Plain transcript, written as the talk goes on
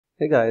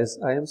Hey guys,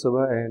 I am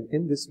Subha and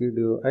in this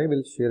video I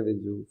will share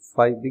with you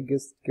 5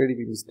 biggest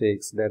KDP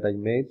mistakes that I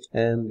made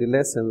and the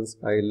lessons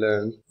I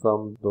learned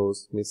from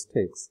those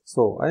mistakes.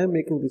 So I am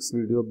making this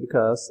video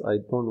because I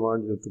don't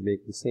want you to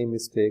make the same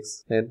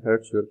mistakes and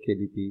hurt your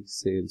KDP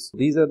sales.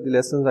 These are the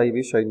lessons I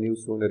wish I knew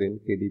sooner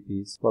in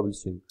KDP's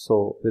publishing.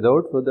 So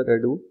without further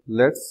ado,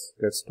 let's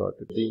get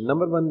started. The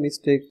number one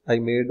mistake I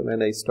made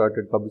when I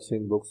started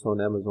publishing books on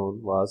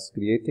Amazon was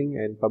creating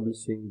and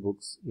publishing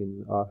books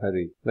in a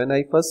hurry. When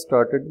I first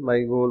started,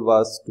 my goal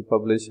was to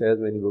publish as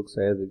many books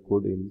as I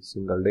could in a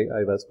single day.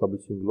 I was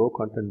publishing low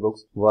content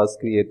books, was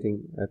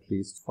creating at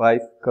least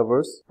 5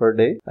 covers per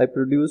day. I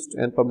produced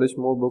and published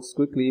more books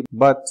quickly,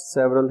 but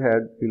several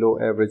had below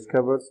average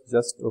covers,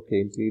 just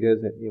okay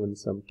interiors and even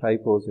some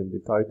typos in the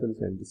titles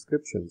and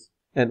descriptions.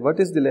 And what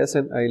is the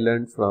lesson I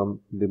learned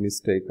from the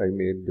mistake I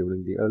made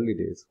during the early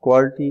days?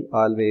 Quality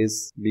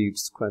always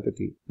beats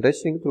quantity.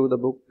 Rushing through the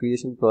book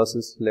creation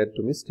process led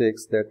to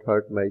mistakes that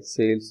hurt my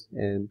sales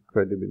and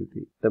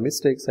credibility. The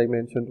mistakes I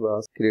mentioned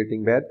was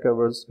creating bad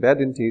covers, bad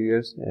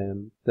interiors,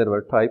 and there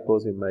were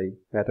typos in my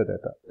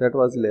metadata. That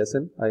was the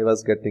lesson. I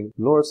was getting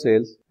lower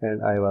sales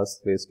and I was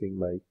wasting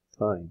my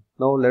time.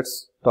 Now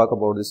let's talk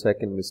about the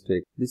second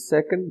mistake. The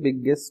second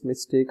biggest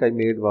mistake I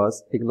made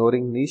was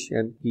ignoring niche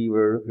and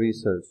keyword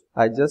research.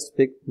 I just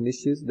picked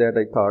niches that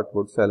I thought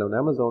would sell on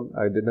Amazon.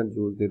 I didn't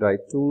use the right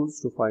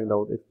tools to find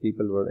out if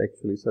people were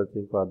actually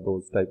searching for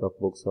those type of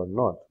books or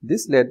not.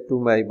 This led to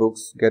my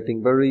books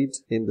getting buried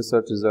in the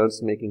search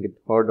results, making it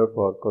harder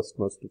for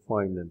customers to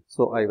find them.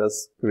 So I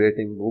was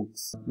creating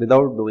books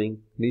without doing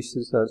niche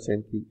research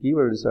and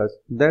keyword research.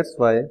 That's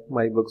why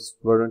my books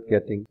weren't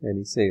getting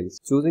any sales.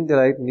 Choosing the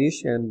right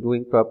niche and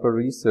doing proper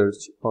research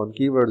on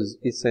keywords is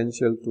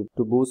essential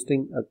to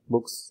boosting a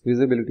book's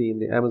visibility in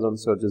the Amazon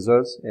search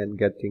results and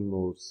getting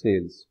more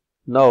sales.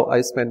 Now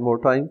I spend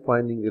more time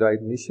finding the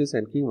right niches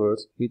and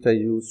keywords which I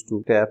use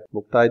to tap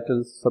book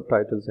titles,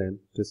 subtitles and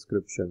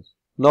descriptions.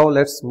 Now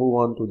let's move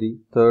on to the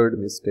third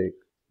mistake.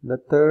 The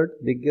third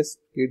biggest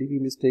KDP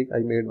mistake I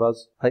made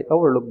was I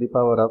overlooked the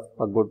power of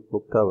a good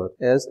book cover.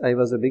 As I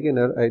was a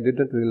beginner, I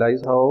didn't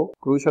realize how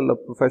crucial a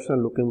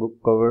professional looking book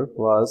cover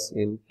was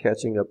in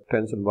catching up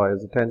potential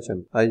buyers'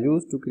 attention. I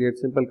used to create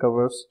simple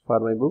covers for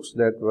my books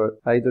that were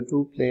either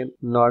too plain,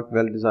 not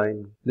well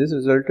designed. This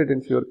resulted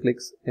in fewer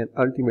clicks and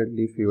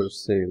ultimately fewer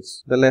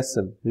sales. The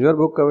lesson: your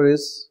book cover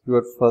is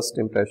your first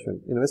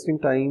impression. Investing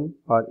time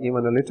or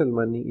even a little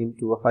money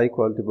into a high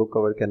quality book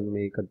cover can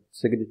make a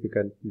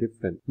significant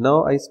difference.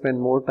 Now I spend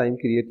more time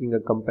creating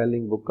a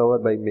compelling book cover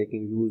by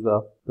making use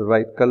of the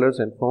right colors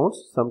and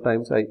fonts.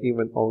 Sometimes I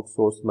even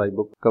outsource my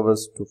book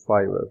covers to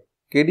Fiverr.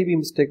 KDP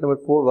mistake number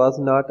 4 was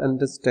not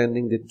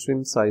understanding the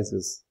trim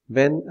sizes.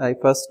 When I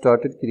first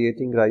started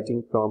creating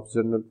writing prompts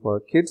journal for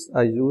kids,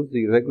 I used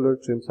the regular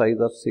trim size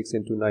of 6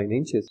 into 9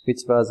 inches,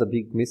 which was a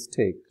big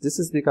mistake. This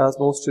is because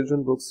most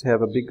children books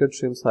have a bigger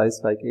trim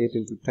size like 8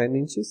 into 10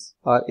 inches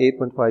or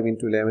 8.5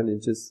 into 11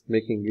 inches,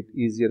 making it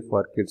easier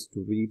for kids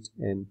to read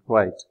and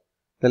write.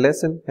 The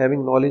lesson: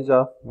 having knowledge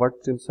of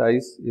what trim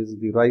size is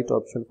the right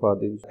option for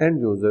the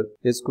end user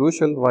is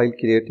crucial while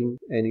creating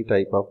any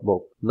type of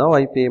book. Now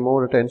I pay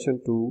more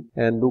attention to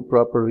and do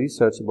proper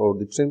research about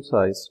the trim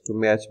size to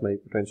match my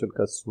potential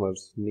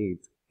customers' need.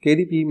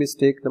 KDP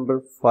mistake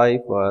number 5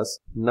 was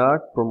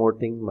not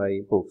promoting my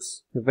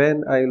books.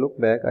 When I look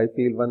back, I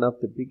feel one of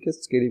the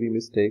biggest KDP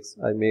mistakes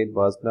I made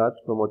was not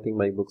promoting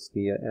my books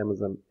via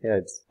Amazon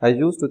ads. I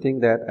used to think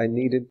that I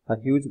needed a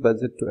huge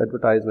budget to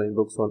advertise my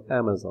books on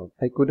Amazon.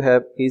 I could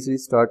have easily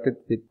started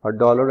with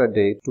 $1 a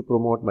day to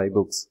promote my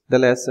books. The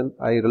lesson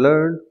I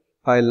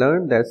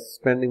learned that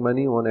spending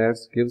money on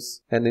ads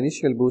gives an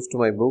initial boost to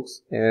my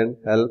books and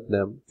help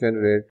them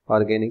generate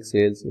organic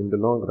sales in the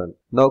long run.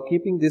 Now,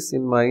 keeping this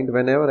in mind,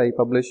 whenever I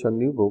publish a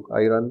new book,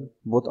 I run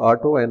both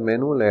auto and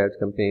manual ad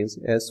campaigns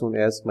as soon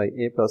as my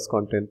A+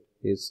 content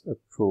is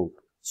approved.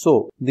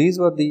 So, these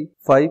were the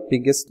 5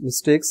 biggest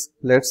mistakes.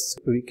 Let's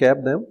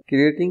recap them.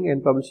 Creating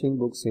and publishing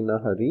books in a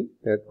hurry.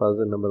 That was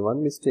the number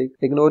 1 mistake.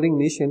 Ignoring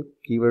niche and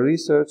keyword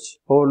research.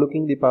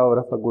 Overlooking the power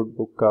of a good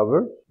book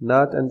cover.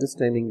 Not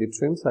understanding the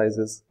trim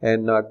sizes.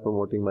 And not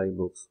promoting my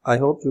books. I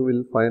hope you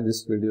will find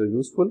this video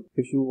useful.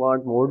 If you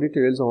want more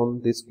details on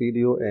this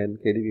video and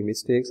KDP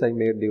mistakes I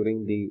made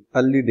during the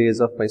early days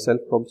of my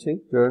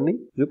self-publishing journey,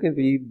 you can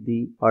read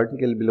the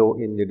article below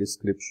in the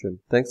description.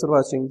 Thanks for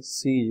watching.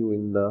 See you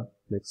in the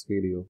next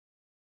video.